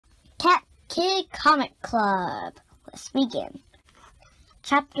Kid Comic Club. Let's begin.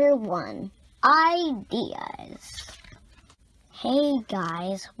 Chapter 1, Ideas. Hey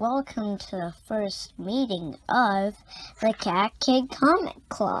guys, welcome to the first meeting of the Cat Kid Comic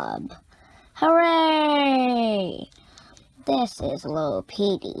Club. Hooray! This is little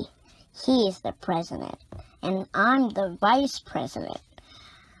Petey. He's the president, and I'm the vice president.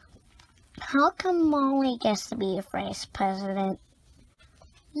 How come Molly gets to be vice president?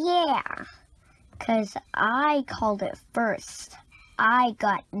 Yeah, 'cause I called it first. I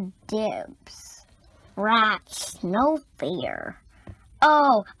got dibs. Rats, no fear.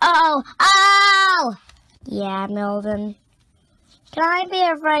 Oh! Yeah, Melvin. Can I be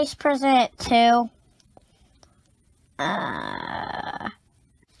a vice president too?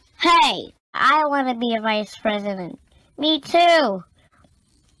 Hey, I want to be a vice president. Me too.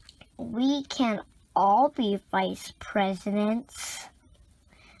 We can all be vice presidents.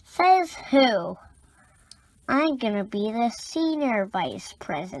 Says who? I'm gonna be the senior vice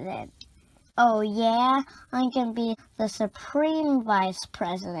president. Oh yeah? I'm gonna be the supreme vice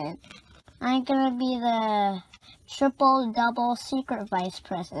president. I'm gonna be the triple-double secret vice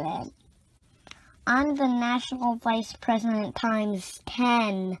president. I'm the national vice president times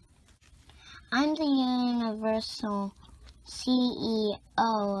 10. I'm the universal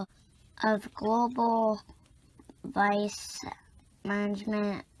CEO of global vice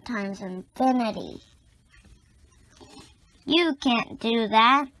management times infinity. You can't do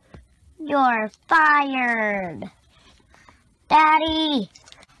that. You're fired. Daddy,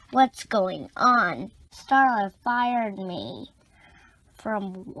 what's going on? Starla fired me.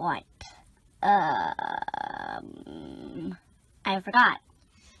 From what? I forgot.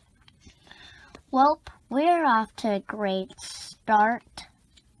 Well, we're off to a great start.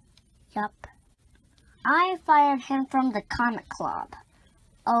 Yup. I fired him from the comic club.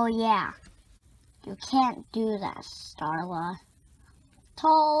 Oh yeah. You can't do that, Starla.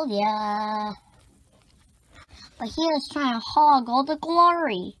 Told ya. But he was trying to hog all the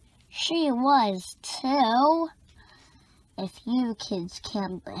glory. She was too. If you kids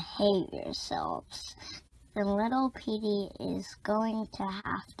can't behave yourselves, then little Petey is going to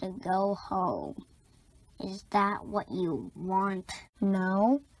have to go home. Is that what you want?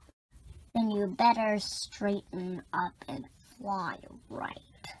 No? Then you better straighten up and fly right.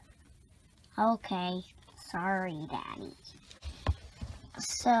 Okay, sorry, Daddy.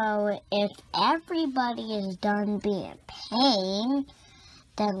 So, if everybody is done being pain,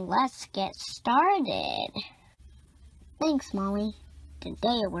 then let's get started. Thanks, Molly.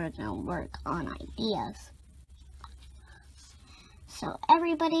 Today we're gonna work on ideas. So,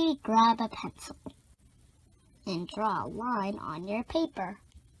 everybody grab a pencil and draw a line on your paper.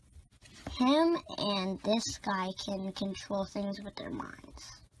 Him and this guy can control things with their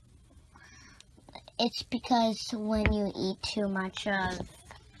minds. It's because when you eat too much of,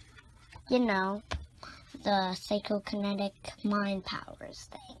 the psychokinetic mind powers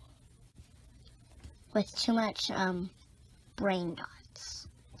thing. With too much, brain dots.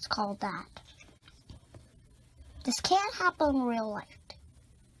 It's called that. This can't happen in real life.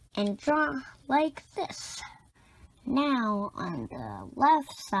 And draw like this. Now, on the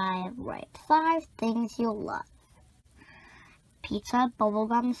left side, write 5 things you love. Pizza,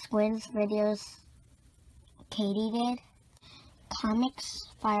 bubblegum, squids, videos Katie did, comics,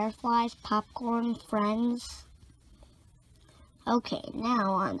 fireflies, popcorn, friends. Okay,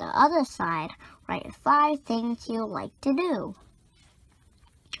 now on the other side, write 5 things you like to do.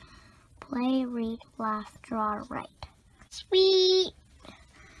 Play, read, laugh, draw, write. Sweet!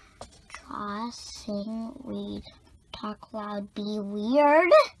 Draw, sing, read, talk loud, be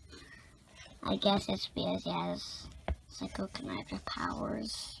weird. I guess it's because he has psychokinetic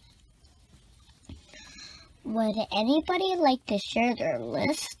powers. Would anybody like to share their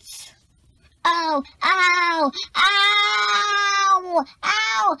lists? Oh, ow, ow,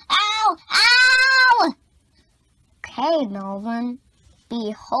 ow, ow, ow! Okay, Melvin,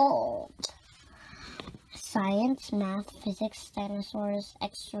 behold. Science, math, physics, dinosaurs,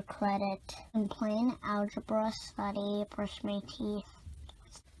 extra credit, and plain algebra study, brush my teeth,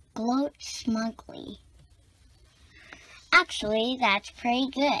 gloat smugly. Actually, that's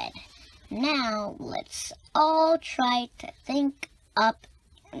pretty good. Now, let's all try to think up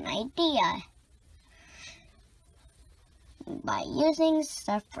an idea by using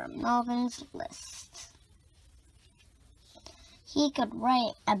stuff from Melvin's list. He could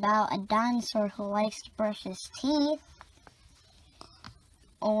write about a dinosaur who likes to brush his teeth,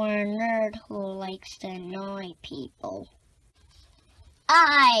 or a nerd who likes to annoy people.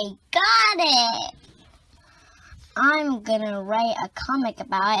 I got it! I'm gonna write a comic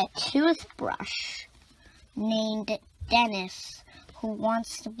about a toothbrush named Dennis who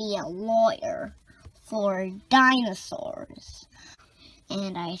wants to be a lawyer for dinosaurs.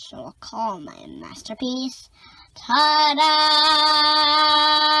 And I shall call my masterpiece, ta-da!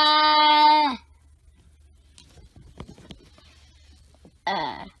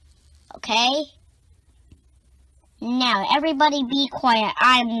 Okay? Now, everybody be quiet,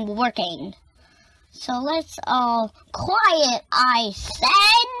 I'm working. So let's all quiet, I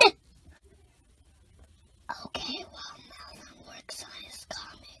said! Okay, while Melvin works on his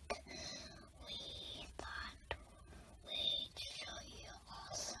comic, we thought we'd show you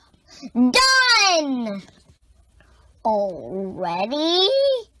awesome. Done! Already?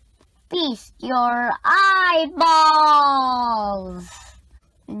 Feast your eyeballs!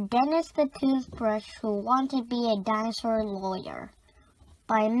 Dennis the Toothbrush Who Wanted to Be a Dinosaur Lawyer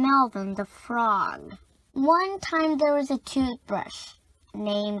by Melvin the Frog. One time there was a toothbrush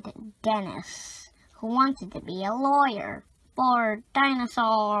named Dennis who wanted to be a lawyer for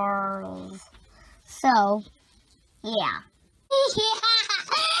dinosaurs. So, yeah.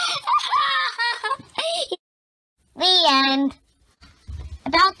 The end.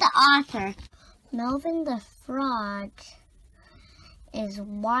 About the author. Melvin the Frog is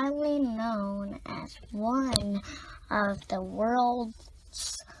widely known as one of the world's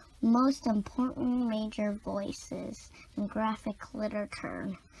most important major voices in graphic literature,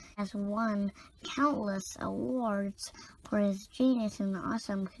 has won countless awards for his genius and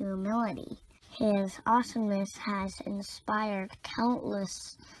awesome humility. His awesomeness has inspired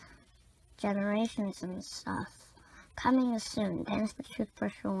countless generations and stuff. Coming soon, Dennis the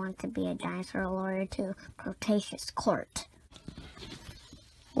Toothbrush Will Want to Be a Dinosaur Lawyer to Cretaceous Court.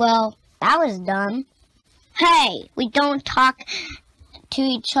 Well, that was dumb. Hey, we don't talk to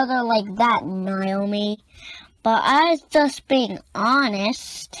each other like that, Naomi. But I was just being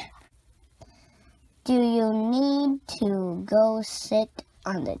honest. Do you need to go sit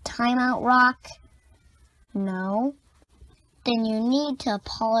on the timeout rock? No? Then you need to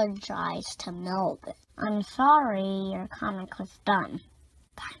apologize to Melvin. I'm sorry your comic was done.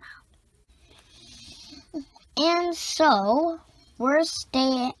 Timeout. And so, worst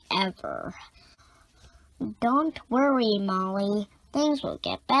day ever. Don't worry, Molly. Things will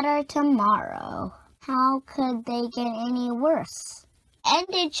get better tomorrow. How could they get any worse?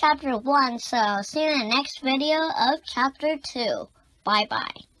 Ended chapter 1, so see you in the next video of chapter 2.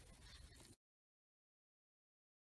 Bye-bye.